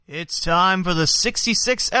It's time for the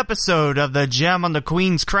 66th episode of the Gem on the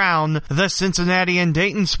Queen's Crown, the Cincinnati and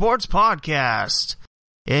Dayton Sports Podcast.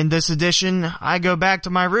 In this edition, I go back to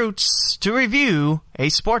my roots to review a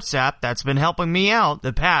sports app that's been helping me out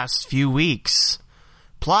the past few weeks.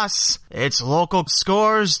 Plus, it's local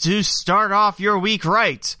scores to start off your week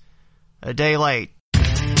right. A day late.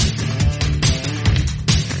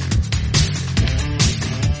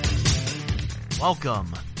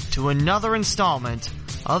 Welcome to another installment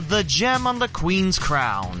of the Gem on the Queen's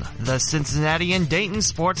Crown, the Cincinnati and Dayton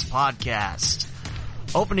Sports Podcast.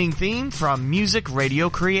 Opening theme from Music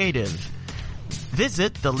Radio Creative.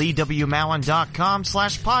 Visit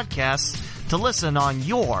theleewmowen.com/podcast to listen on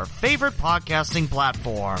your favorite podcasting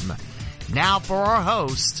platform. Now for our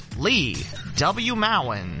host, Lee W.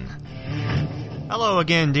 Mowen. Hello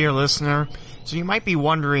again, dear listener. So you might be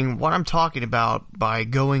wondering what I'm talking about by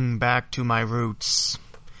going back to my roots.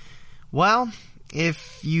 Well,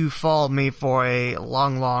 if you followed me for a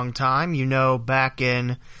long time, you know back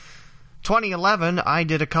in 2011, I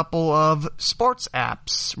did a couple of sports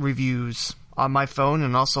apps reviews on my phone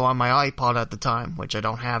and also on my iPod at the time, which I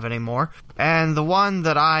don't have anymore. And the one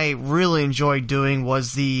that I really enjoyed doing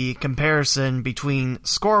was the comparison between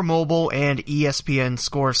Score Mobile and ESPN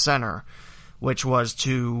Score Center, which was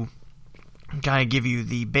to kind of give you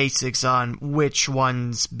the basics on which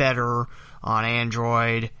one's better on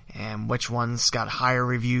Android and which one's got higher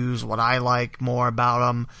reviews, what I like more about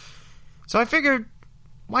them. So I figured,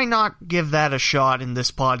 why not give that a shot in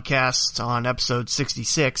this podcast on episode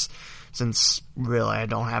 66, since really I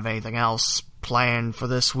don't have anything else planned for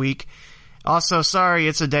this week. Also, sorry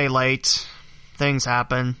it's a day late. Things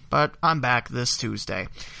happen, but I'm back this Tuesday.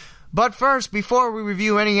 But first, before we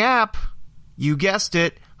review any app, you guessed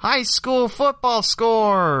it, high school football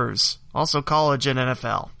scores! Also college and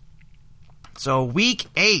NFL. So, Week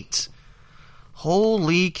 8.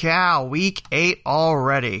 Holy cow, Week 8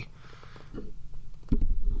 already.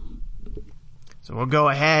 So we'll go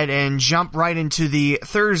ahead and jump right into the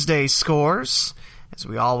Thursday scores, as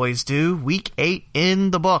we always do. Week 8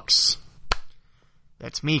 in the books.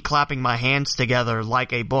 That's me clapping my hands together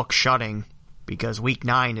like a book shutting, because Week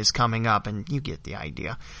 9 is coming up, and you get the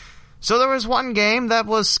idea. So there was one game that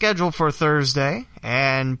was scheduled for Thursday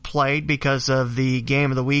and played because of the game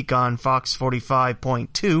of the week on Fox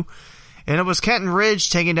 45.2, and it was Kenton Ridge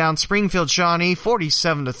taking down Springfield Shawnee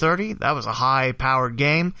 47-30. That was a high-powered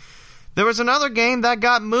game. There was another game that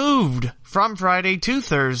got moved from Friday to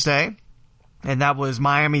Thursday, and that was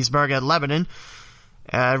Miamisburg at Lebanon.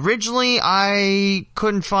 Originally, I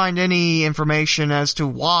couldn't find any information as to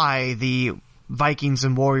why the Vikings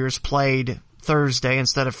and Warriors played Thursday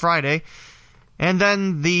instead of Friday, and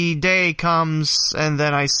then the day comes, and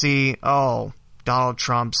then I see, Donald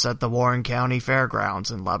Trump's at the Warren County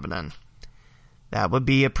Fairgrounds in Lebanon. That would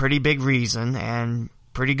be a pretty big reason, and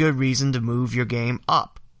pretty good reason to move your game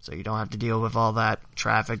up, so you don't have to deal with all that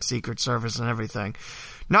traffic, Secret Service, and everything.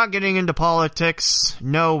 Not getting into politics,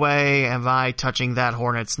 no way am I touching that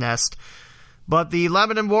hornet's nest. But the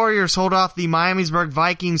Lebanon Warriors hold off the Miamisburg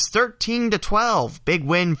Vikings 13-12. Big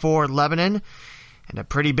win for Lebanon, and a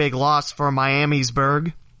pretty big loss for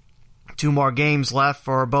Miamisburg. 2 more games left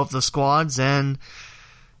for both the squads, and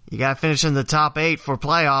you gotta finish in the top 8 for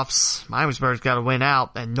playoffs. Miamisburg's gotta win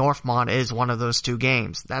out, and Northmont is one of those 2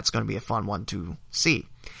 games. That's gonna be a fun one to see.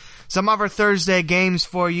 Some other Thursday games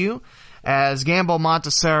for you, as Gamble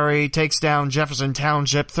Montessori takes down Jefferson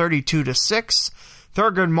Township 32-6.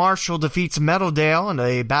 Thurgood Marshall defeats Meadowdale in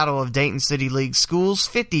a battle of Dayton City League schools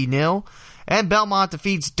 50-0. And Belmont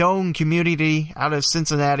defeats Doane Community out of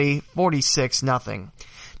Cincinnati 46-0.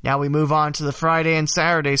 Now we move on to the Friday and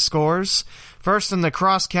Saturday scores. First in the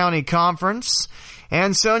Cross County Conference,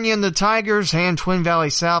 Ansonia and the Tigers hand Twin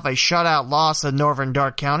Valley South a shutout loss at Northern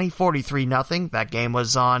Dark County 43-0. That game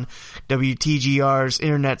was on WTGR's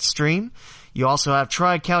internet stream. You also have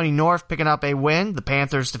Tri-County North picking up a win. The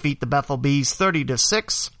Panthers defeat the Bethel Bees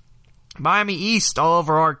 30-6. Miami East all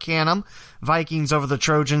over Arcanum. Vikings over the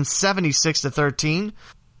Trojans 76-13.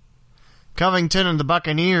 Covington and the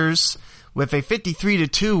Buccaneers with a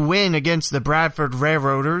 53-2 win against the Bradford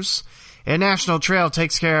Railroaders. And National Trail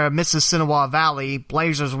takes care of Mississinawa Valley.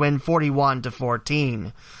 Blazers win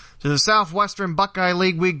 41-14. To the Southwestern Buckeye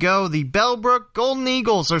League we go. The Bellbrook Golden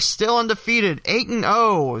Eagles are still undefeated,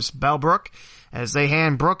 8-0 is Bellbrook, as they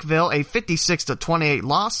hand Brookville a 56-28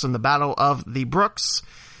 loss in the Battle of the Brooks.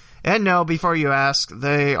 And no, before you ask,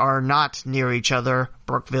 they are not near each other.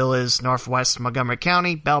 Brookville is northwest Montgomery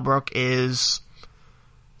County. Bellbrook is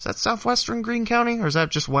that southwestern Greene County, or is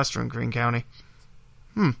that just western Greene County?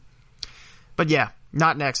 But yeah,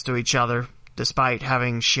 not next to each other, despite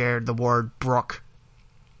having shared the word brook.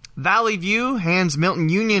 Valley View hands Milton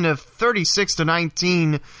Union a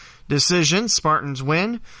 36-19 decision. Spartans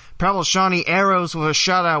win. Preble Shawnee Arrows with a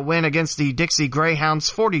shutout win against the Dixie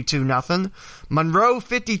Greyhounds 42-0. Monroe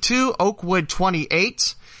 52, Oakwood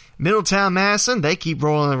 28. Middletown Madison, they keep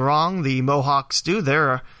rolling wrong. The Mohawks do.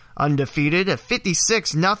 They're undefeated. A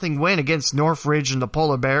 56-0 win against Northridge and the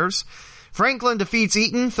Polar Bears. Franklin defeats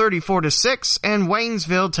Eaton 34-6, and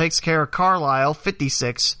Waynesville takes care of Carlisle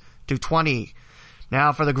 56-20.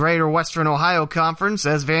 Now for the Greater Western Ohio Conference,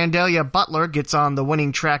 as Vandalia Butler gets on the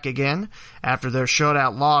winning track again. After their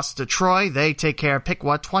shootout loss to Troy, they take care of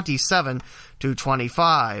Piqua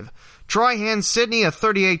 27-25. Troy hands Sydney a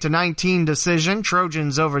 38-19 decision.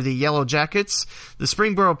 Trojans over the Yellow Jackets. The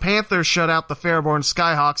Springboro Panthers shut out the Fairborn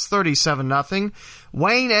Skyhawks 37-0.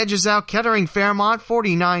 Wayne edges out Kettering Fairmont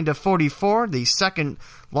 49-44, the second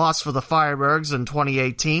loss for the Firebirds in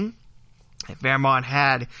 2018. Fairmont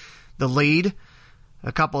had the lead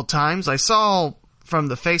a couple times. I saw from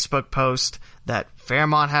the Facebook post that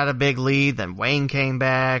Fairmont had a big lead, then Wayne came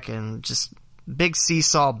back, and just big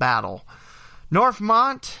seesaw battle.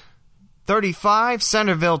 Northmont 35,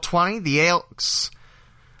 Centerville 20. The Elks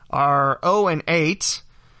are 0-8,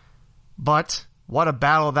 but what a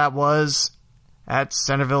battle that was at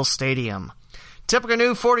Centerville Stadium.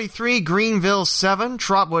 Tippecanoe 43, Greenville 7,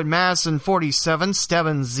 Trotwood Madison 47,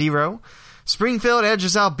 Stebbins 0. Springfield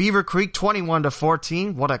edges out Beaver Creek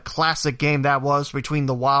 21-14. What a classic game that was between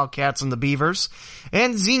the Wildcats and the Beavers.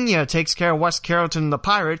 And Xenia takes care of West Carrollton and the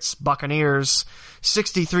Pirates, Buccaneers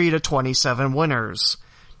 63-27 winners.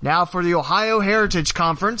 Now for the Ohio Heritage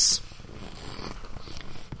Conference.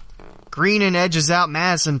 Greenon edges out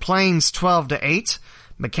Madison Plains 12-8.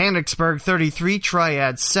 Mechanicsburg 33,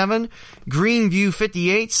 Triad 7. Greenview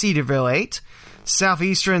 58, Cedarville 8.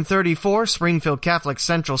 Southeastern 34, Springfield Catholic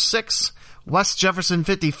Central 6. West Jefferson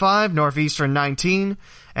 55, Northeastern 19.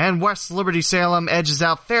 And West Liberty Salem edges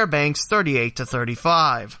out Fairbanks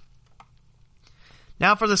 38-35.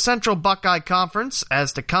 Now for the Central Buckeye Conference,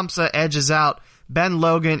 as Tecumseh edges out Ben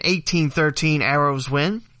Logan 18-13, Arrows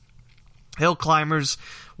win. Hill Climbers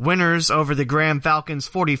winners over the Graham Falcons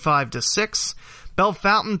 45-6.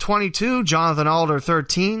 Bellefontaine 22, Jonathan Alder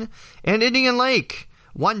 13. And Indian Lake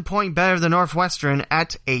 1 point better than Northwestern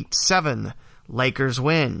at 8-7. Lakers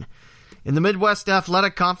win. In the Midwest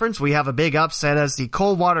Athletic Conference, we have a big upset as the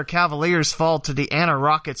Coldwater Cavaliers fall to the Anna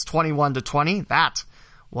Rockets 21-20. That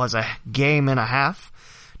was a game and a half.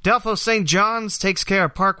 Delphos St. John's takes care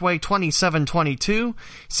of Parkway 27-22.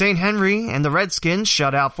 St. Henry and the Redskins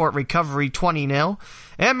shut out Fort Recovery 20-0.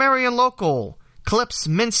 And Marion Local clips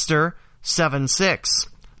Minster 7-6. A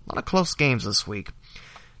lot of close games this week.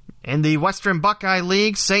 In the Western Buckeye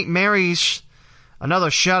League, St. Mary's another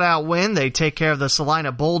shutout win. They take care of the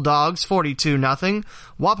Salina Bulldogs 42-0.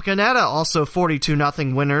 Wapakoneta also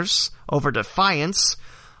 42-0 winners over Defiance.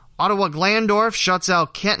 Ottawa Glandorf shuts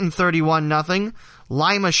out Kenton 31-0.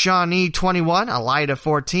 Lima Shawnee 21, Elida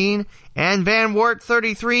 14, and Van Wert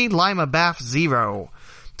 33, Lima Bath 0.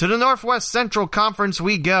 To the Northwest Central Conference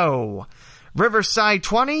we go. Riverside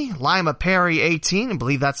 20, Lima Perry 18, I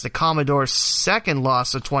believe that's the Commodore's second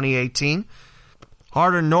loss of 2018.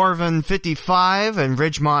 Hardin Northern 55 and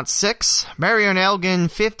Ridgemont 6. Marion Elgin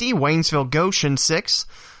 50, Waynesville Goshen 6.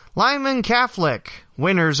 Lyman Catholic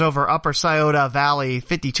winners over Upper Scioto Valley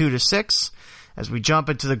 52-6. As we jump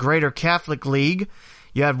into the Greater Catholic League,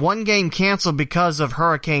 you had one game canceled because of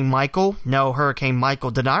Hurricane Michael. No, Hurricane Michael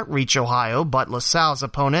did not reach Ohio, but LaSalle's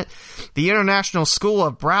opponent, the International School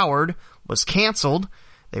of Broward, was canceled.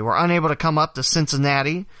 They were unable to come up to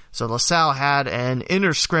Cincinnati, so LaSalle had an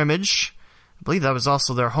inter scrimmage. I believe that was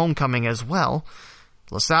also their homecoming as well.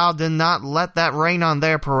 LaSalle did not let that rain on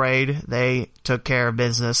their parade. They took care of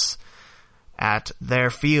business at their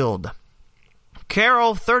field.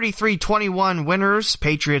 Carroll 33-21 winners,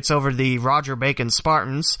 Patriots over the Roger Bacon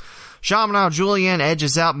Spartans. Chaminade Julian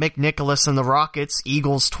edges out McNicholas and the Rockets,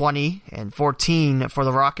 Eagles 20 and 14 for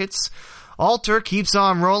the Rockets. Alter keeps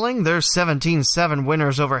on rolling, they're 17-7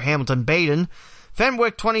 winners over Hamilton Baden.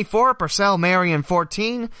 Fenwick 24, Purcell Marion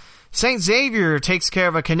 14. St. Xavier takes care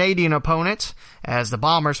of a Canadian opponent as the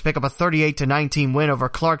Bombers pick up a 38-19 win over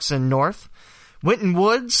Clarkson North. Winton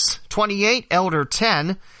Woods 28, Elder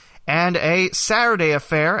 10. And a Saturday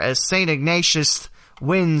affair as St. Ignatius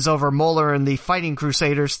wins over Moeller and the Fighting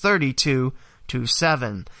Crusaders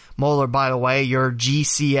 32-7. Moeller, by the way, your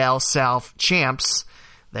GCL South champs.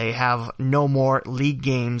 They have no more league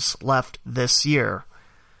games left this year.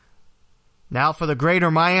 Now for the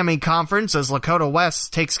Greater Miami Conference as Lakota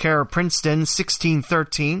West takes care of Princeton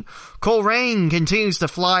 16-13. Coleraine continues to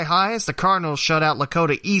fly high as the Cardinals shut out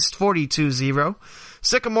Lakota East 42-0.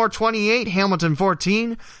 Sycamore 28, Hamilton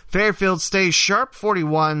 14. Fairfield stays sharp,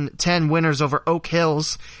 41-10 winners over Oak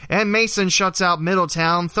Hills. And Mason shuts out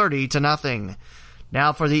Middletown 30-0.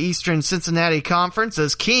 Now for the Eastern Cincinnati Conference,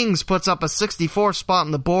 as Kings puts up a 64 spot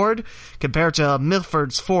on the board compared to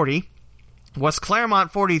Milford's 40. West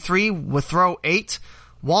Claremont 43, Withrow 8.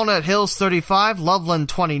 Walnut Hills 35, Loveland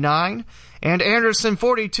 29. And Anderson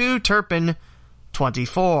 42, Turpin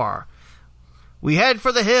 24. We head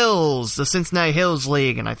for the Hills, the Cincinnati Hills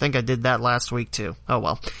League, and I think I did that last week too. Oh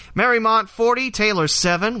well. Marymount 40, Taylor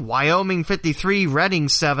 7, Wyoming 53, Reading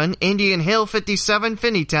 7, Indian Hill 57,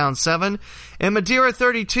 Finneytown 7, and Madeira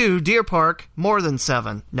 32, Deer Park more than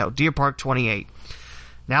 7. No, Deer Park 28.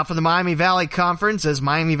 Now for the Miami Valley Conference, as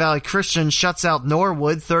Miami Valley Christian shuts out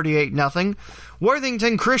Norwood 38-0.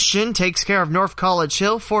 Worthington Christian takes care of North College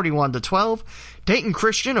Hill 41-12. Dayton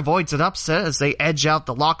Christian avoids an upset as they edge out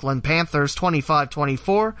the Laughlin Panthers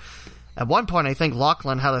 25-24. At one point, I think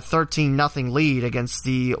Laughlin had a 13-0 lead against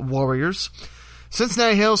the Warriors.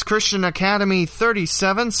 Cincinnati Hills Christian Academy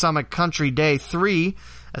 37, Summit Country Day 3.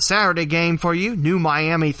 A Saturday game for you, New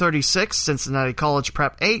Miami 36, Cincinnati College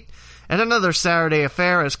Prep 8. And another Saturday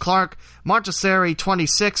affair as Clark Montessori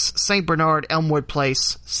 26, St. Bernard Elmwood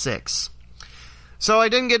Place 6. So I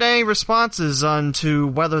didn't get any responses on to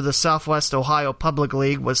whether the Southwest Ohio Public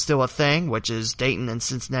League was still a thing, which is Dayton and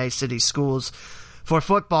Cincinnati City Schools for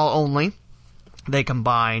football only. They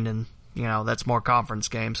combine, and, that's more conference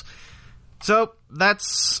games. So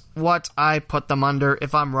that's what I put them under.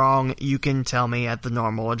 If I'm wrong, you can tell me at the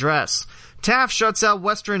normal address. Taft shuts out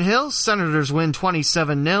Western Hills. Senators win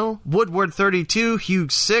 27-0. Woodward 32,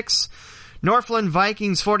 Hughes 6. Northland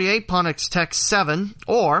Vikings 48, Ponix Tech 7.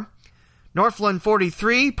 Or Northland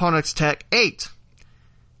 43, Ponix Tech 8.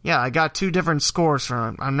 Yeah, I got two different scores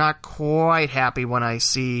from it. I'm not quite happy when I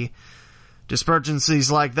see dispergencies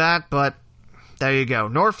like that, but there you go.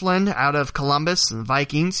 Northland out of Columbus, and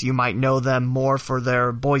Vikings, you might know them more for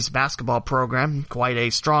their boys basketball program. Quite a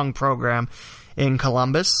strong program in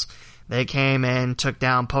Columbus. They came and took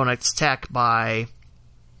down Ponix Tech by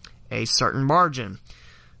a certain margin.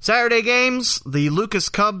 Saturday games, the Lucas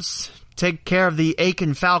Cubs take care of the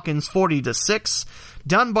Aiken Falcons 40-6.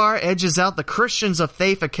 Dunbar edges out the Christians of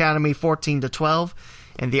Faith Academy 14-12.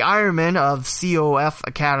 And the Ironmen of COF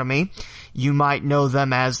Academy, you might know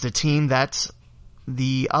them as the team that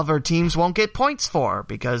the other teams won't get points for,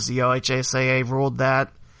 because the OHSAA ruled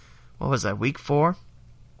that, week 4?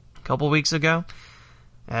 A couple weeks ago?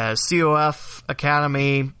 COF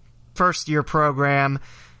Academy, first year program,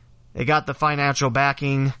 they got the financial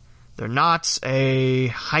backing. They're not a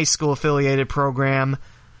high school affiliated program,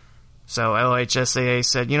 so OHSAA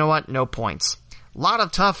said, you know what, no points. A lot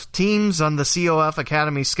of tough teams on the COF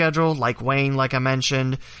Academy schedule, like Wayne, like I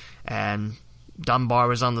mentioned, and Dunbar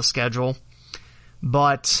was on the schedule,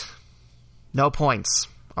 but no points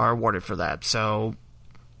are awarded for that. So,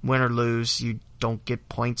 win or lose, you don't get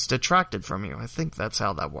points detracted from you. I think that's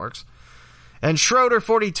how that works. And Schroeder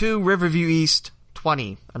 42, Riverview East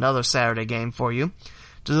 20. Another Saturday game for you.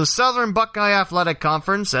 To the Southern Buckeye Athletic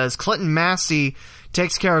Conference, as Clinton Massey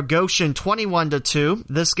takes care of Goshen 21-2.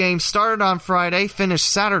 This game started on Friday, finished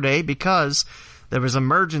Saturday because there was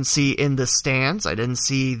emergency in the stands. I didn't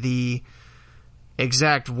see the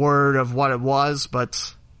exact word of what it was,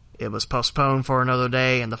 but it was postponed for another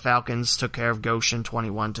day, and the Falcons took care of Goshen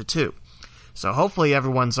 21-2. So hopefully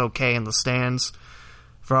everyone's okay in the stands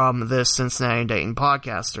from this Cincinnati Dayton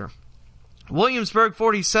podcaster. Williamsburg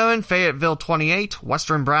 47, Fayetteville 28,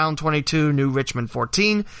 Western Brown 22, New Richmond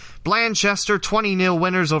 14, Blanchester 20-0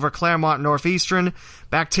 winners over Claremont Northeastern,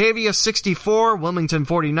 Batavia 64, Wilmington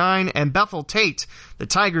 49, and Bethel Tate, the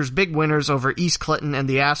Tigers big winners over East Clinton and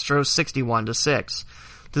the Astros 61-6.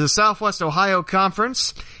 To the Southwest Ohio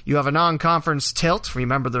Conference, you have a non-conference tilt.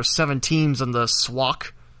 Remember, there's 7 teams in the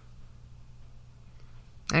SWAC.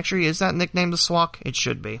 Actually, is that nicknamed the SWAC? It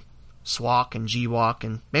should be. SWAC and GWAC,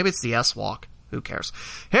 and maybe it's the SWAC. Who cares?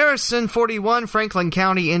 Harrison 41, Franklin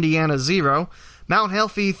County, Indiana 0. Mount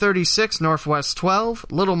Healthy 36, Northwest 12.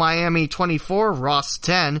 Little Miami 24, Ross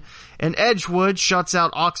 10. And Edgewood shuts out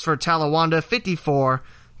Oxford Talawanda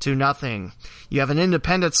 54-0. You have an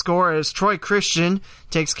independent score as Troy Christian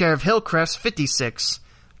takes care of Hillcrest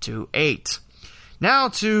 56-8. Now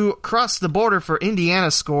to cross the border for Indiana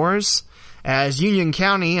scores. As Union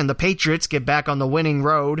County and the Patriots get back on the winning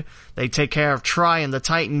road, they take care of Tri and the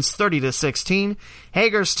Titans 30-16.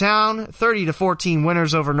 Hagerstown 30-14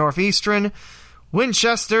 winners over Northeastern.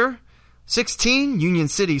 Winchester 16, Union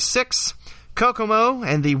City 6. Kokomo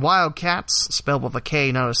and the Wildcats, spelled with a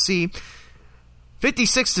K, not a C,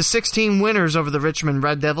 56-16 winners over the Richmond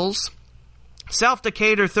Red Devils. South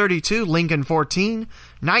Decatur 32, Lincoln 14.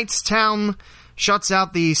 Knightstown shuts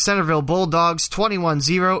out the Centerville Bulldogs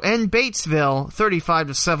 21-0, and Batesville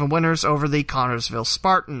 35-7 winners over the Connorsville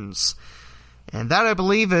Spartans. And that, I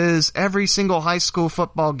believe, is every single high school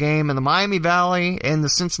football game in the Miami Valley, in the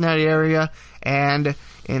Cincinnati area, and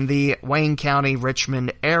in the Wayne County,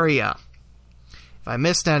 Richmond area. If I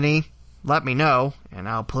missed any, let me know, and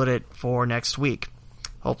I'll put it for next week.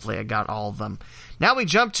 Hopefully I got all of them. Now we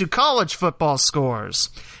jump to college football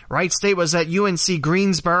scores. Wright State was at UNC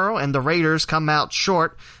Greensboro, and the Raiders come out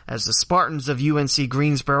short as the Spartans of UNC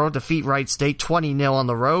Greensboro defeat Wright State 20-0 on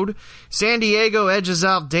the road. San Diego edges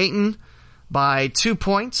out Dayton by 2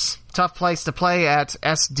 points. Tough place to play at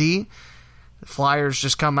SD. The Flyers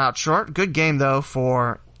just come out short. Good game, though,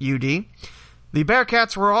 for UD. The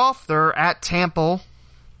Bearcats were off. They're at Tampa,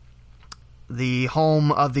 the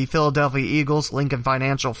home of the Philadelphia Eagles, Lincoln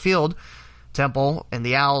Financial Field. Temple and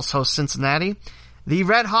the Owls host Cincinnati. The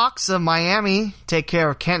Red Hawks of Miami take care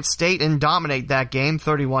of Kent State and dominate that game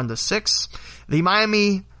 31-6. The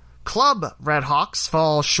Miami Club Red Hawks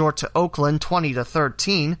fall short to Oakland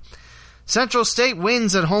 20-13. Central State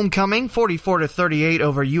wins at homecoming 44-38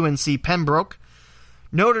 over UNC Pembroke.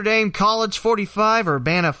 Notre Dame College 45,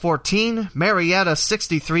 Urbana 14. Marietta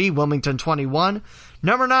 63, Wilmington 21.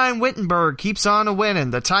 Number 9, Wittenberg keeps on winning.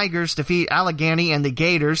 The Tigers defeat Allegheny and the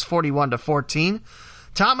Gators 41-14.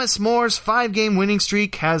 Thomas More's 5-game winning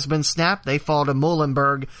streak has been snapped. They fall to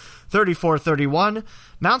Muhlenberg 34-31.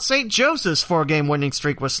 Mount St. Joseph's 4-game winning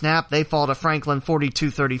streak was snapped. They fall to Franklin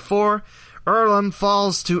 42-34. Earlham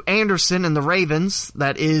falls to Anderson and the Ravens.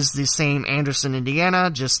 That is the same Anderson, Indiana,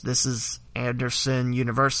 just this is Anderson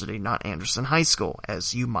University, not Anderson High School,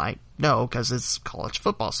 as you might know, because it's college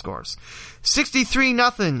football scores.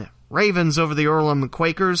 63-0 Ravens over the Earlham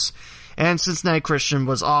Quakers, and Cincinnati Christian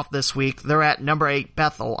was off this week. They're at number 8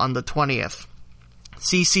 Bethel on the 20th.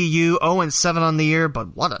 CCU 0-7 on the year,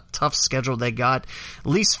 but what a tough schedule they got. At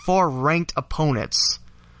least 4 ranked opponents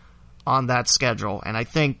on that schedule, and I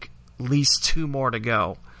think at least 2 more to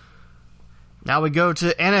go. Now we go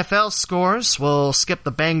to NFL scores. We'll skip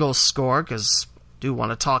the Bengals score because I do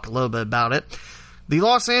want to talk a little bit about it. The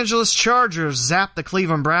Los Angeles Chargers zap the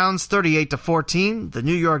Cleveland Browns 38-14. The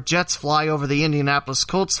New York Jets fly over the Indianapolis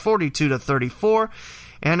Colts 42-34.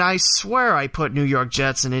 And I swear I put New York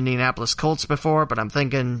Jets and Indianapolis Colts before, but I'm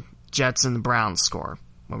thinking Jets and the Browns score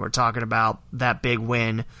when we're talking about that big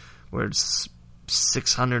win where it's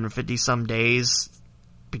 650 some days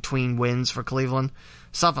between wins for Cleveland.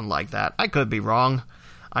 Something like that. I could be wrong.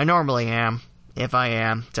 I normally am. If I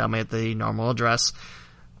am, tell me at the normal address.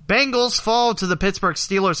 Bengals fall to the Pittsburgh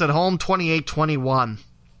Steelers at home 28-21.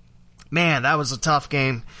 Man, that was a tough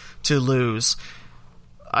game to lose.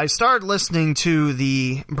 I started listening to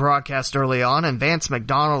the broadcast early on, and Vance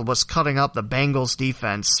McDonald was cutting up the Bengals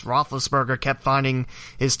defense. Roethlisberger kept finding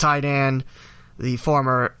his tight end, the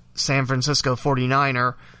former San Francisco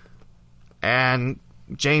 49er, and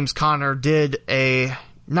James Conner did a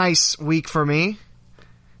nice week for me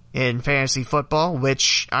in fantasy football,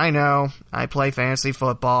 which I know I play fantasy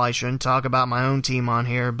football. I shouldn't talk about my own team on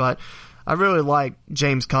here, but I really like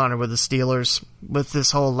James Conner with the Steelers with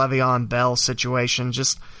this whole Le'Veon Bell situation.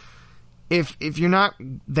 Just if you're not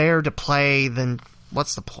there to play, then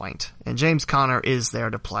what's the point? And James Conner is there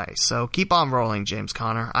to play. So keep on rolling, James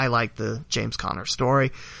Conner. I like the James Conner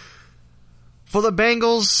story. For the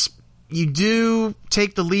Bengals, you do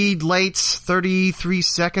take the lead late, 33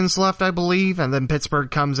 seconds left, I believe, and then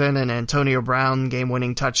Pittsburgh comes in and Antonio Brown,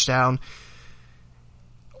 game-winning touchdown.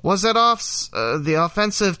 Was that off the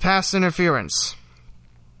offensive pass interference?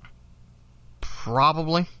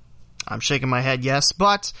 Probably. I'm shaking my head yes,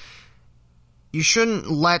 but you shouldn't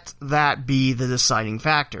let that be the deciding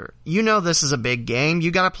factor. You know this is a big game.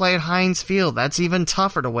 You got to play at Heinz Field. That's even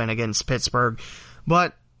tougher to win against Pittsburgh.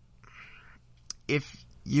 But if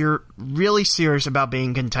you're really serious about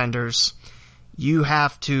being contenders, you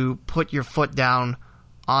have to put your foot down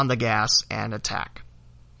on the gas and attack.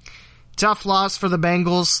 Tough loss for the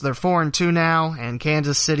Bengals. They're 4-2 now, and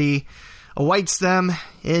Kansas City awaits them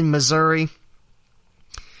in Missouri.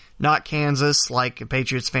 Not Kansas, like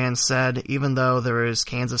Patriots fans said, even though there is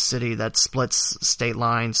Kansas City that splits state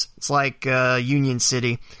lines. It's like Union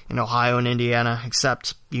City in Ohio and Indiana,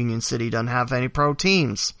 except Union City doesn't have any pro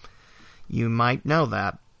teams. You might know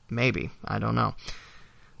that. Maybe. I don't know.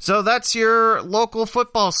 So that's your local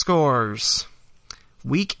football scores.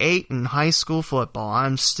 Week 8 in high school football.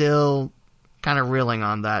 I'm still kind of reeling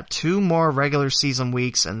on that. 2 more regular season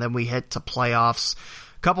weeks, and then we hit to playoffs.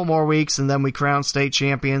 A couple more weeks, and then we crown state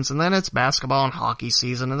champions, and then it's basketball and hockey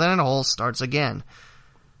season, and then it all starts again.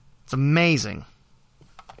 It's amazing.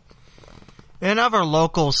 In other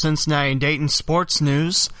local Cincinnati and Dayton sports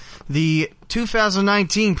news, the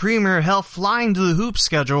 2019 Premier Health Flying to the Hoop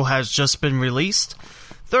schedule has just been released.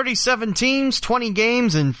 37 teams, 20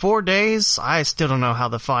 games in 4 days. I still don't know how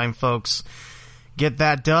the fine folks get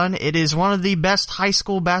that done. It is one of the best high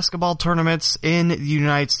school basketball tournaments in the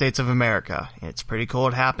United States of America. It's pretty cool.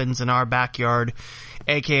 It happens in our backyard,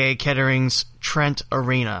 aka Kettering's Trent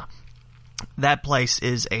Arena. That place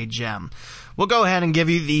is a gem. We'll go ahead and give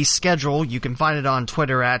you the schedule. You can find it on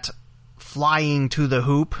Twitter at Flying to the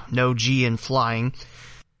Hoop, no G in flying.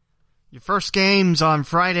 Your first games on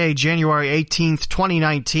Friday, January 18th,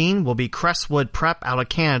 2019 will be Crestwood Prep out of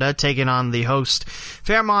Canada taking on the host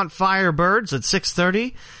Fairmont Firebirds at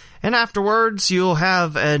 6:30. And afterwards, you'll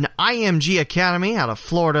have an IMG Academy out of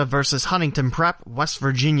Florida versus Huntington Prep, West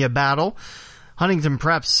Virginia battle. Huntington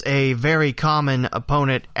Prep's a very common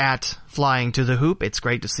opponent at Flying to the Hoop. It's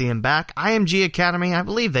great to see him back. IMG Academy, I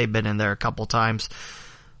believe they've been in there a couple times.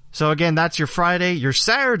 So again, that's your Friday. Your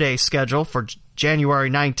Saturday schedule for January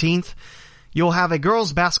 19th, you'll have a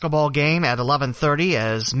girls basketball game at 11:30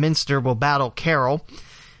 as Minster will battle Carroll.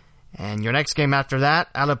 And your next game after that,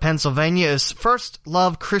 out of Pennsylvania, is First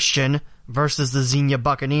Love Christian versus the Xenia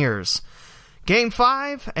Buccaneers. Game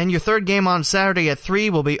 5, and your third game on Saturday at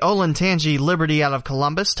 3 will be Olentangy Liberty out of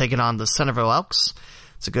Columbus taking on the Centerville Elks.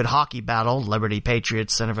 It's a good hockey battle, Liberty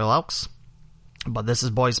Patriots, Centerville Elks. But this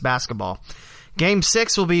is boys basketball. Game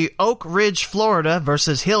 6 will be Oak Ridge, Florida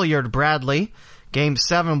versus Hilliard Bradley. Game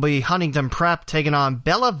 7 will be Huntington Prep taking on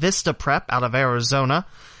Bella Vista Prep out of Arizona.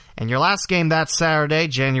 And your last game that Saturday,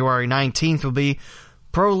 January 19th, will be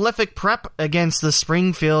Prolific Prep against the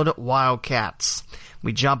Springfield Wildcats.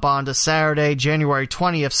 We jump on to Saturday, January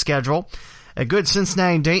 20th schedule. A good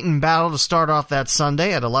Cincinnati-Dayton battle to start off that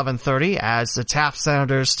Sunday at 11:30 as the Taft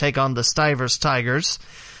Senators take on the Stivers Tigers.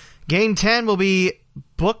 Game 10 will be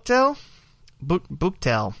Buchtel,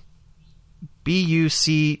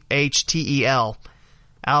 B-U-C-H-T-E-L,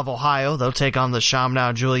 out of Ohio. They'll take on the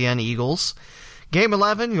Chaminade Julienne Eagles. Game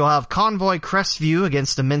 11, you'll have Convoy Crestview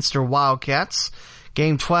against the Minster Wildcats.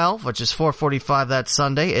 Game 12, which is 4:45 that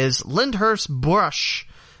Sunday, is Lyndhurst Brush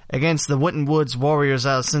against the Winton Woods Warriors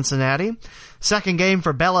out of Cincinnati. Second game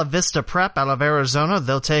for Bella Vista Prep out of Arizona.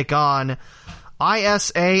 They'll take on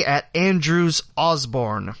ISA at Andrews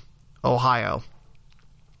Osborne, Ohio.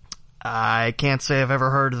 I can't say I've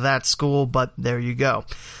ever heard of that school, but there you go.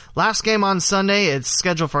 Last game on Sunday, it's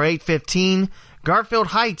scheduled for 8:15. Garfield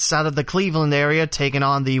Heights out of the Cleveland area taking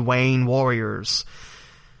on the Wayne Warriors.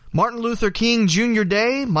 Martin Luther King Jr.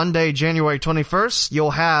 Day, Monday, January 21st,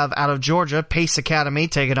 you'll have out of Georgia, Pace Academy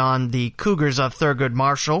taking on the Cougars of Thurgood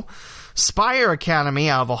Marshall. Spire Academy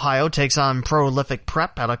out of Ohio takes on Prolific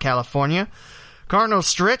Prep out of California. Cardinal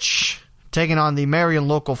Stritch taking on the Marion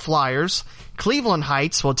Local Flyers. Cleveland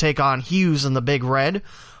Heights will take on Hughes in the Big Red.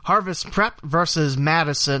 Harvest Prep versus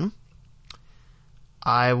Madison.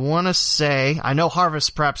 I know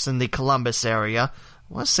Harvest Prep's in the Columbus area.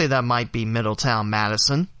 I want to say that might be Middletown,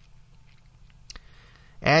 Madison.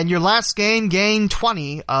 And your last game, game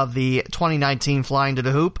 20 of the 2019 Flying to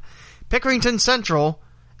the Hoop, Pickerington Central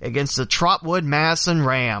against the Trotwood Madison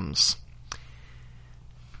Rams.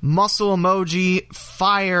 Muscle emoji,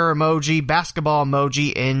 fire emoji, basketball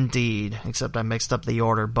emoji, indeed. Except I mixed up the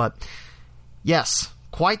order, but yes,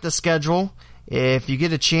 quite the schedule. If you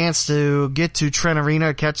get a chance to get to Trent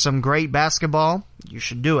Arena, catch some great basketball, you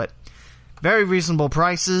should do it. Very reasonable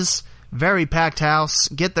prices, very packed house.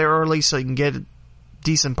 Get there early so you can get a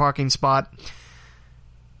decent parking spot.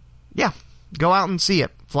 Yeah, go out and see it.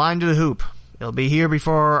 Flying to the Hoop. It'll be here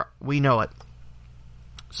before we know it.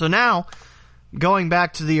 So now, going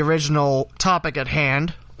back to the original topic at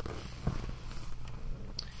hand.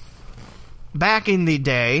 Back in the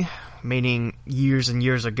day, meaning years and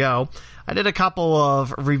years ago, I did a couple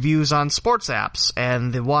of reviews on sports apps,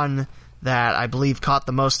 and the one that I believe caught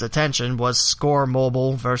the most attention was Score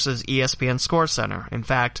Mobile versus ESPN Score Center. In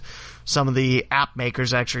fact, some of the app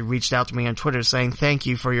makers actually reached out to me on Twitter saying thank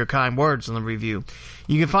you for your kind words in the review.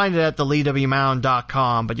 You can find it at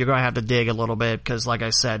theleewmound.com, but you're going to have to dig a little bit because, like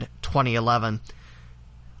I said, 2011.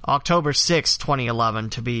 October 6,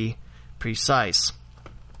 2011 to be precise.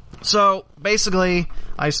 So, basically,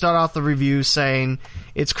 I start off the review saying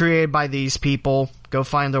it's created by these people. Go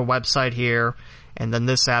find their website here. And then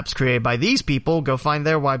this app's created by these people. Go find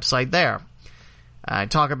their website there. I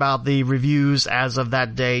talk about the reviews as of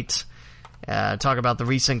that date. Talk about the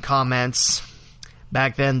recent comments.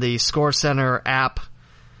 Back then, the Score Center app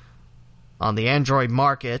on the Android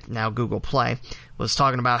market, now Google Play, was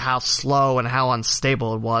talking about how slow and how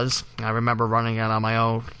unstable it was. I remember running it on my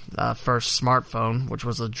own first smartphone, which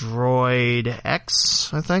was a Droid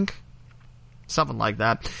X, I think. something like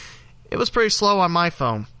that. It was pretty slow on my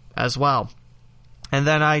phone as well. And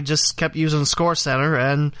then I just kept using Score Center,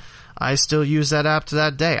 and I still use that app to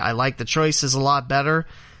that day. I like the choices a lot better,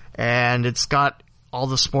 and it's got all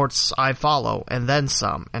the sports I follow, and then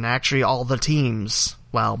some. And actually all the teams,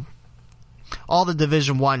 well, all the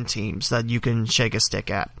Division I teams that you can shake a stick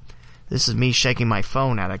at. This is me shaking my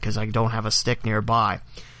phone at it because I don't have a stick nearby.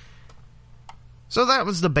 So that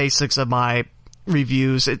was the basics of my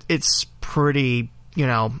reviews. It's pretty,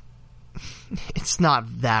 it's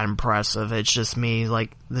not that impressive. It's just me,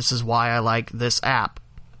 like, this is why I like this app.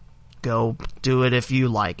 Go do it if you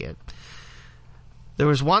like it. There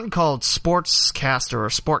was one called Sportscaster or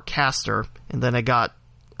Sportcaster, and then it got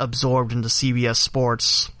absorbed into CBS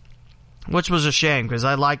Sports, which was a shame because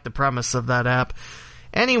I liked the premise of that app.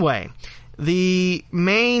 Anyway, the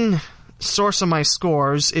main source of my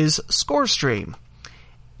scores is ScoreStream.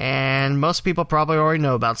 And most people probably already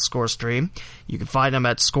know about ScoreStream. You can find them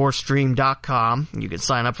at ScoreStream.com. You can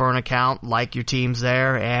sign up for an account, like your teams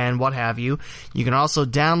there, and what have you. You can also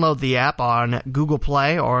download the app on Google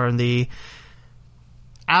Play or in the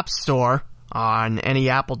App Store on any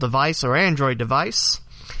Apple device or Android device.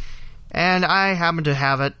 And I happen to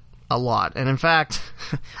have it a lot. And in fact,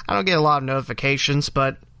 I don't get a lot of notifications,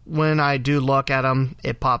 but when I do look at them,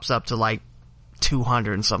 it pops up to like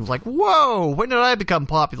 200 and something. Like, whoa, when did I become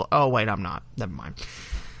popular? Oh, wait, I'm not. Never mind.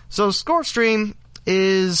 So ScoreStream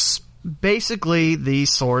is basically the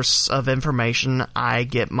source of information I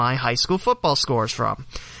get my high school football scores from.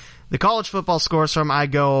 The college football scores from, I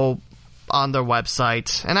go on their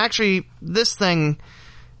website. And actually, this thing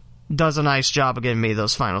does a nice job of getting me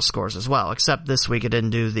those final scores as well. Except this week it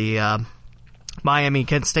didn't do the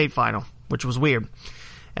Miami-Kent State final, which was weird.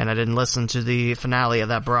 And I didn't listen to the finale of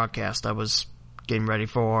that broadcast. I was getting ready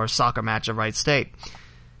for a soccer match at Wright State.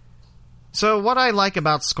 So what I like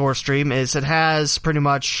about ScoreStream is it has pretty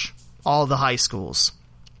much all the high schools.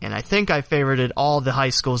 And I think I favorited all the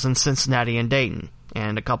high schools in Cincinnati and Dayton,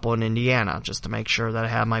 and a couple in Indiana, just to make sure that I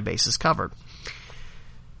have my bases covered.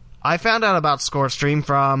 I found out about ScoreStream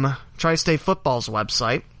from Tri-State Football's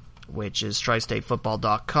website, which is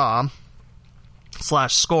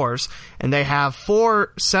tristatefootball.com/scores, and they have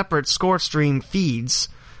 4 separate ScoreStream feeds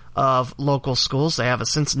of local schools. They have a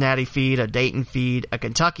Cincinnati feed, a Dayton feed, a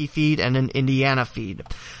Kentucky feed, and an Indiana feed.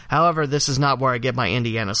 However, this is not where I get my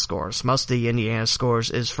Indiana scores. Most of the Indiana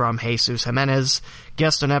scores is from Jesus Jimenez,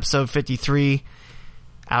 guest on episode 53,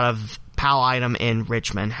 out of Pal Item in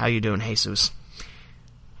Richmond. How you doing, Jesus?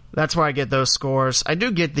 That's where I get those scores. I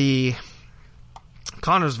do get the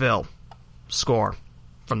Connorsville score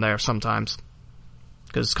from there sometimes,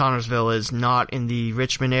 because Connorsville is not in the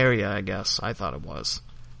Richmond area, I guess. I thought it was.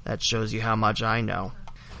 That shows you how much I know.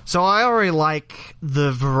 So I already like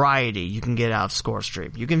the variety you can get out of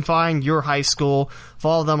ScoreStream. You can find your high school,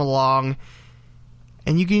 follow them along,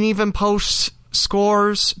 and you can even post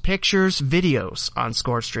scores, pictures, videos on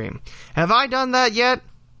ScoreStream. Have I done that yet?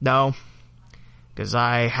 No, because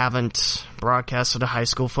I haven't broadcasted a high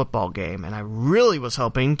school football game, and I really was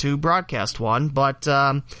hoping to broadcast one, but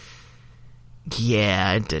yeah,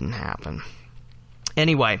 it didn't happen.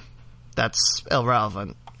 Anyway, that's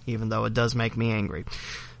irrelevant, even though it does make me angry.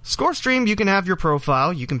 ScoreStream, you can have your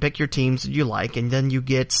profile, you can pick your teams that you like, and then you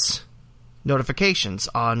get notifications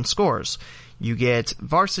on scores. You get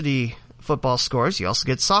varsity football scores, you also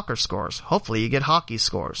get soccer scores. Hopefully you get hockey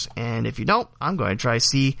scores. And if you don't, I'm going to try to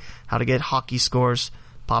see how to get hockey scores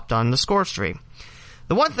popped on the ScoreStream.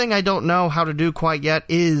 The one thing I don't know how to do quite yet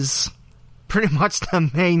is pretty much the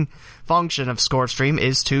main function of ScoreStream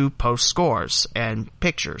is to post scores and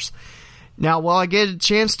pictures. Now, will I get a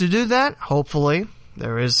chance to do that? Hopefully.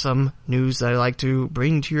 There is some news that I like to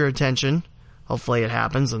bring to your attention. Hopefully it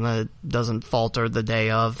happens and that it doesn't falter the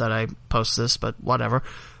day of that I post this, but whatever.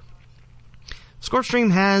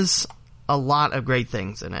 ScoreStream has a lot of great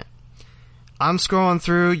things in it. I'm scrolling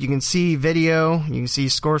through, you can see video, you can see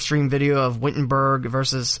ScoreStream video of Wittenberg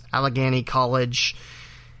versus Allegheny College,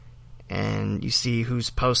 and you see who's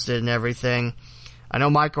posted and everything. I know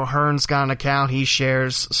Michael Hearn's got an account, he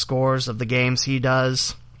shares scores of the games he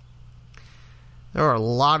does. There are a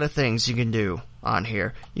lot of things you can do on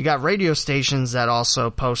here. You got radio stations that also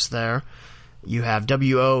post there. You have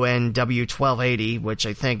WONW 1280, which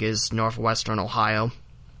I think is Northwestern Ohio.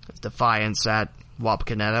 Defiance at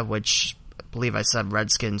Wapakoneta, which I believe I said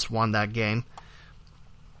Redskins won that game.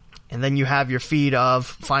 And then you have your feed of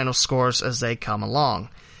final scores as they come along.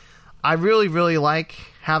 I really, really like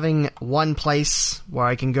having one place where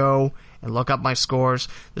I can go and look up my scores.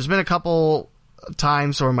 There's been a couple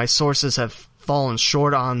times where my sources have fallen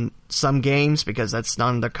short on some games because that's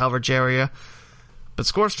not in the coverage area. But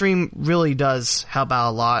ScoreStream really does help out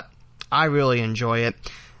a lot. I really enjoy it.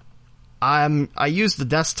 I use the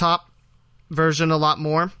desktop version a lot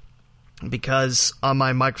more because on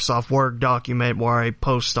my Microsoft Word document where I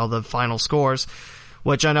post all the final scores,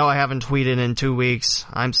 which I know I haven't tweeted in 2 weeks.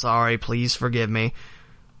 I'm sorry, please forgive me.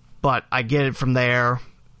 But I get it from there,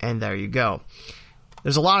 and there you go.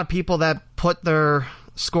 There's a lot of people that put their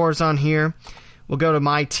scores on here. We'll go to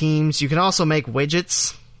My Teams. You can also make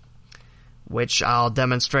widgets, which I'll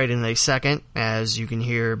demonstrate in a second, as you can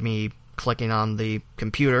hear me clicking on the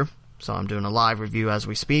computer. So I'm doing a live review as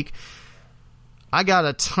we speak. I got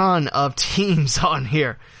a ton of teams on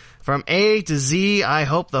here. From A to Z, I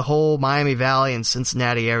hope the whole Miami Valley and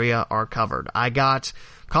Cincinnati area are covered. I got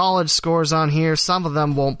college scores on here. Some of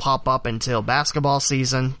them won't pop up until basketball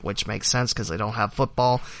season, which makes sense because they don't have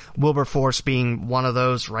football. Wilberforce being one of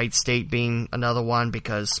those, Wright State being another one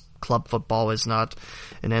because club football is not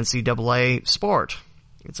an NCAA sport.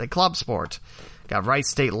 It's a club sport. Got Wright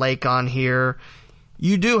State Lake on here.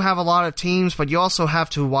 You do have a lot of teams, but you also have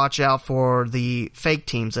to watch out for the fake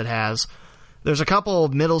teams it has. There's a couple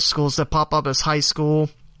of middle schools that pop up as high school.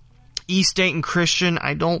 East Dayton Christian,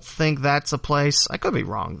 I don't think that's a place. I could be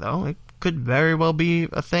wrong, though. It could very well be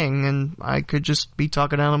a thing, and I could just be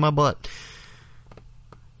talking out of my butt.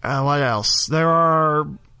 What else? There are,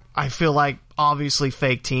 I feel like, obviously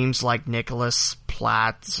fake teams like Nicholas,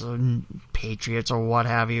 Platt, Patriots, or what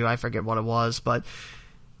have you. I forget what it was, but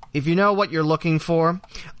if you know what you're looking for.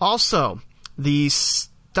 Also, the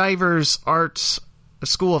Stivers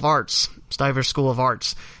School of Arts,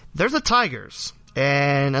 they're the Tigers.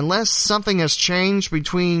 And unless something has changed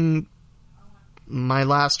between my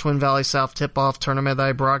last Twin Valley South tip-off tournament that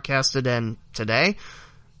I broadcasted and today,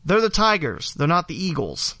 they're the Tigers. They're not the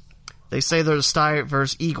Eagles. They say they're the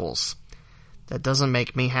Stivers Eagles. That doesn't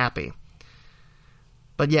make me happy.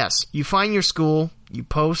 But yes, you find your school, you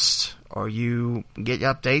post, or you get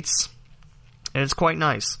updates, and it's quite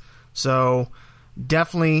nice. So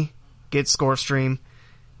definitely get ScoreStream.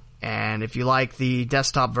 And if you like the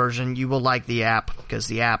desktop version, you will like the app, because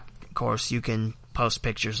the app, of course, you can post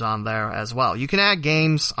pictures on there as well. You can add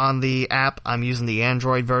games on the app. I'm using the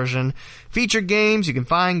Android version. Featured games, you can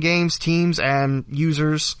find games, teams, and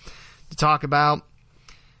users to talk about.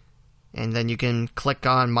 And then you can click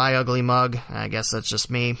on My Ugly Mug. I guess that's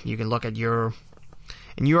just me. You can look at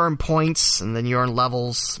and you earn points, and then you earn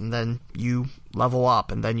levels, and then you level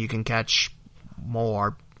up, and then you can catch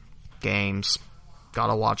more games.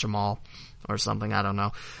 Gotta watch them all, or something, I don't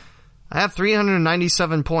know. I have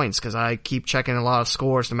 397 points, because I keep checking a lot of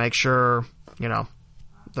scores to make sure,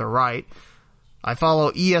 they're right. I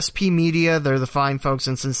follow ESP Media, they're the fine folks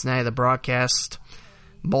in Cincinnati that broadcast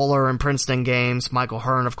Bowler and Princeton games. Michael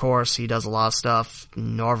Hearn, of course, he does a lot of stuff.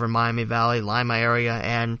 Northern Miami Valley, Lima area,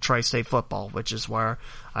 and Tri-State football, which is where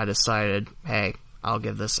I decided, hey, I'll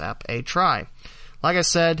give this app a try. Like I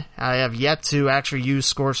said, I have yet to actually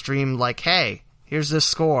use ScoreStream like, hey, here's this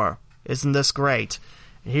score. Isn't this great?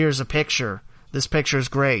 Here's a picture. This picture's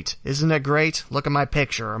great. Isn't it great? Look at my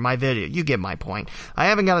picture or my video. You get my point. I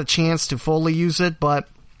haven't got a chance to fully use it, but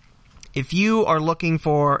if you are looking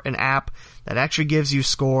for an app that actually gives you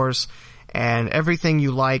scores and everything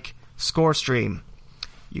you like, ScoreStream.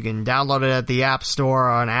 You can download it at the App Store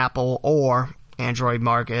on Apple or Android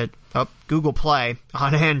Market. Google Play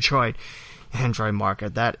on Android. Android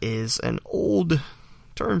Market. That is an old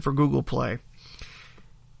term for Google Play.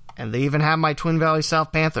 And they even have my Twin Valley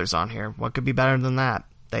South Panthers on here. What could be better than that?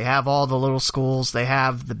 They have all the little schools. They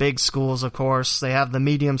have the big schools, of course. They have the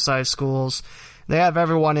medium-sized schools. They have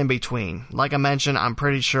everyone in between. Like I mentioned, I'm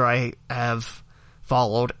pretty sure I have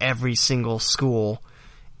followed every single school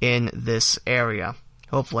in this area.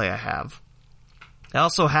 Hopefully I have. I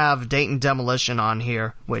also have Dayton Demolition on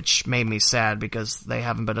here, which made me sad because they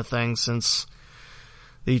haven't been a thing since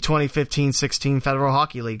the 2015-16 Federal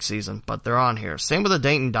Hockey League season, but they're on here. Same with the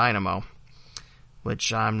Dayton Dynamo,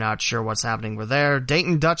 which I'm not sure what's happening with there.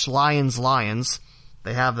 Dayton Dutch Lions,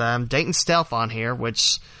 they have them. Dayton Stealth on here,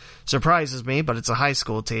 which surprises me, but it's a high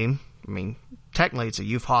school team. I mean, technically it's a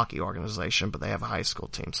youth hockey organization, but they have a high school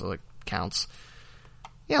team, so it counts.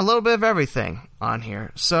 Yeah, a little bit of everything on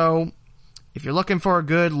here. So, if you're looking for a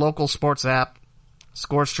good local sports app,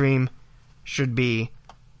 ScoreStream should be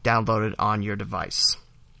downloaded on your device.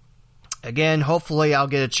 Again, hopefully I'll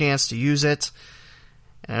get a chance to use it.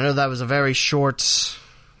 And I know that was a very short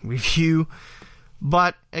review,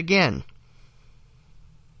 but again,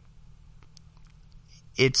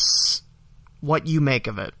 it's what you make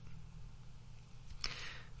of it.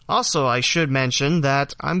 Also, I should mention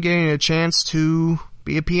that I'm getting a chance to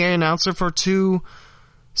be a PA announcer for 2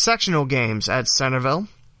 sectional games at Centerville.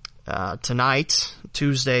 Tonight,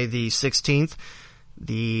 Tuesday the 16th,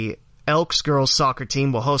 the Elks girls soccer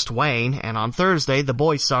team will host Wayne, and on Thursday, the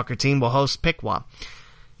boys soccer team will host Piqua.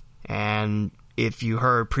 And if you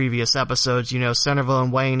heard previous episodes, you know Centerville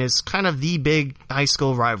and Wayne is kind of the big high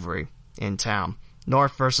school rivalry in town.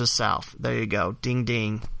 North versus South. There you go. Ding,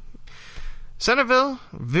 ding. Centerville,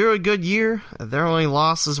 very good year. Their only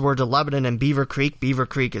losses were to Lebanon and Beaver Creek. Beaver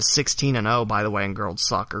Creek is 16-0, by the way, in girls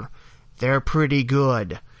soccer. They're pretty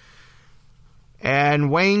good.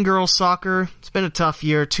 And Wayne girls soccer, it's been a tough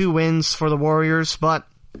year. 2 wins for the Warriors, but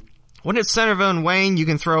when it's Centerville and Wayne, you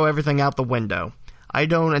can throw everything out the window. I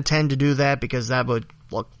don't intend to do that because that would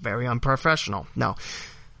look very unprofessional. No.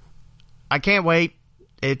 I can't wait.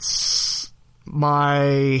 It's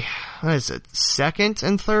my, second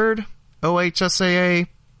and third OHSAA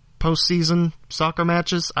postseason soccer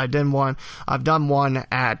matches. I've done one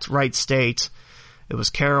at Wright State. It was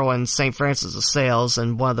Carroll and St. Francis of Sales,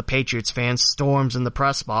 and one of the Patriots fans storms in the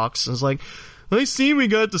press box and was like, I see we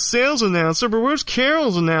got the Sales announcer, but where's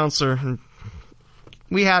Carroll's announcer? And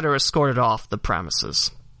we had her escorted off the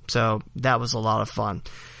premises. So that was a lot of fun.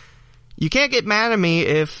 You can't get mad at me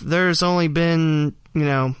if there's only been,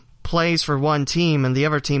 plays for one team and the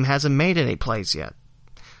other team hasn't made any plays yet.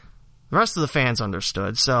 The rest of the fans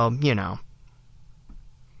understood, so,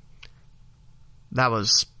 that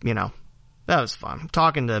was fun.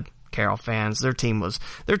 Talking to Carroll fans, their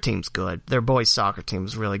team's good. Their boys soccer team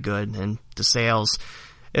was really good, and DeSales,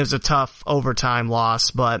 it was a tough overtime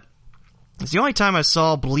loss, but it's the only time I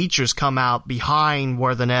saw bleachers come out behind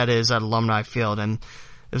where the net is at Alumni Field, and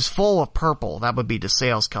it was full of purple. That would be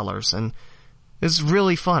DeSales colors, and it was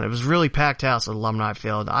really fun. It was really packed house at Alumni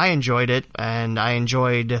Field. I enjoyed it, and I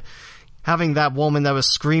enjoyed having that woman that was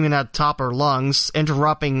screaming at the top of her lungs,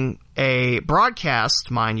 interrupting a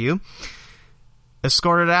broadcast, mind you,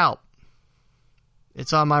 escorted out.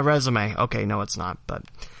 It's on my resume. Okay, no, it's not, but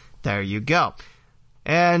there you go.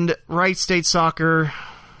 And Wright State Soccer,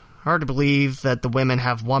 hard to believe that the women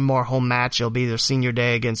have one more home match. It'll be their senior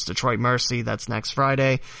day against Detroit Mercy. That's next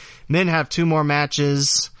Friday. Men have 2 more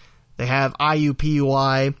matches. They have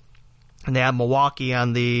IUPUI, and they have Milwaukee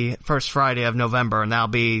on the first Friday of November, and that'll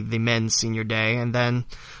be the men's senior day. And then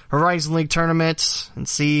Horizon League tournament, and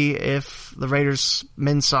see if the Raiders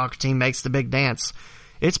men's soccer team makes the big dance.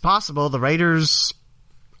 It's possible. The Raiders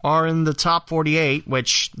are in the top 48,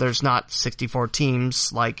 which there's not 64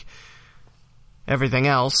 teams like everything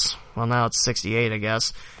else. Well, now it's 68, I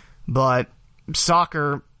guess. But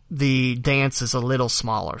soccer, the dance is a little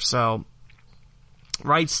smaller. So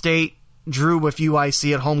Wright State drew with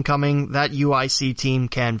UIC at homecoming. That UIC team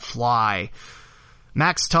can fly.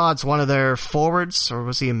 Max Todd's one of their forwards, or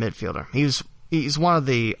was he a midfielder? He's one of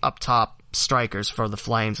the up top strikers for the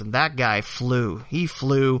Flames, and that guy flew. He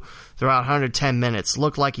flew throughout 110 minutes.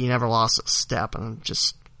 Looked like he never lost a step, and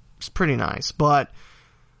it's pretty nice. But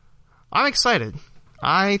I'm excited.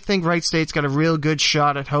 I think Wright State's got a real good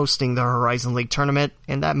shot at hosting the Horizon League tournament,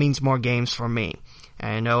 and that means more games for me.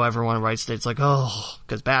 And I know everyone at Wright State's like, oh,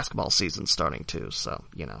 because basketball season's starting too, so,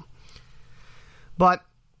 But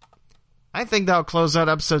I think that'll close out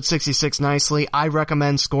episode 66 nicely. I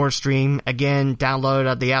recommend ScoreStream. Again, download it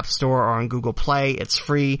at the App Store or on Google Play. It's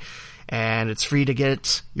free, and it's free to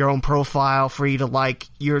get your own profile, free to like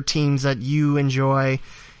your teams that you enjoy,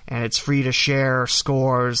 and it's free to share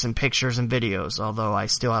scores and pictures and videos, although I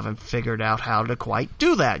still haven't figured out how to quite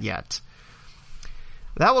do that yet.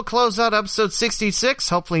 That will close out episode 66.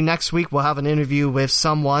 Hopefully next week we'll have an interview with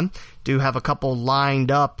someone. Do have a couple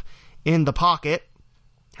lined up in the pocket.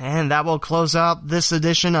 And that will close out this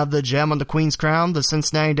edition of the Gem on the Queen's Crown, the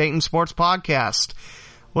Cincinnati Dayton Sports Podcast.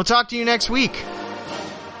 We'll talk to you next week.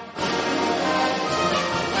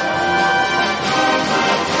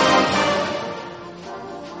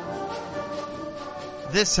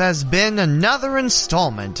 This has been another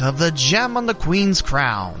installment of the Gem on the Queen's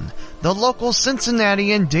Crown, the local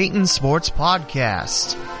Cincinnati and Dayton Sports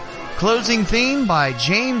Podcast. Closing theme by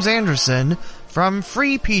James Anderson from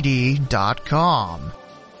freepd.com.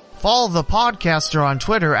 Follow the podcaster on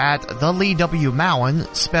Twitter at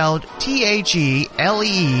TheLeeWMowen, spelled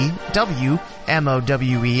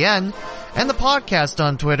TheLeewMowen, and the podcast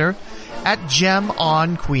on Twitter at Gem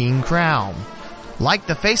on Queen Crown. Like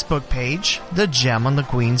the Facebook page, The Gem on the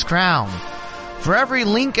Queen's Crown. For every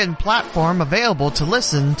link and platform available to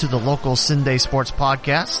listen to the local Cinday Sports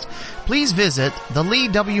Podcast, please visit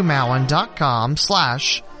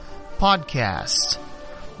theleewmowen.com/podcast.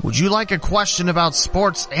 Would you like a question about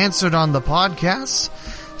sports answered on the podcast?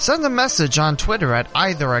 Send a message on Twitter at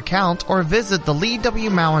either account or visit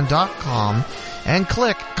theleewmowen.com and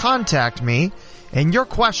click Contact Me and your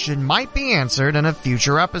question might be answered in a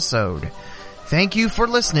future episode. Thank you for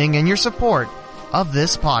listening and your support of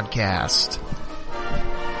this podcast.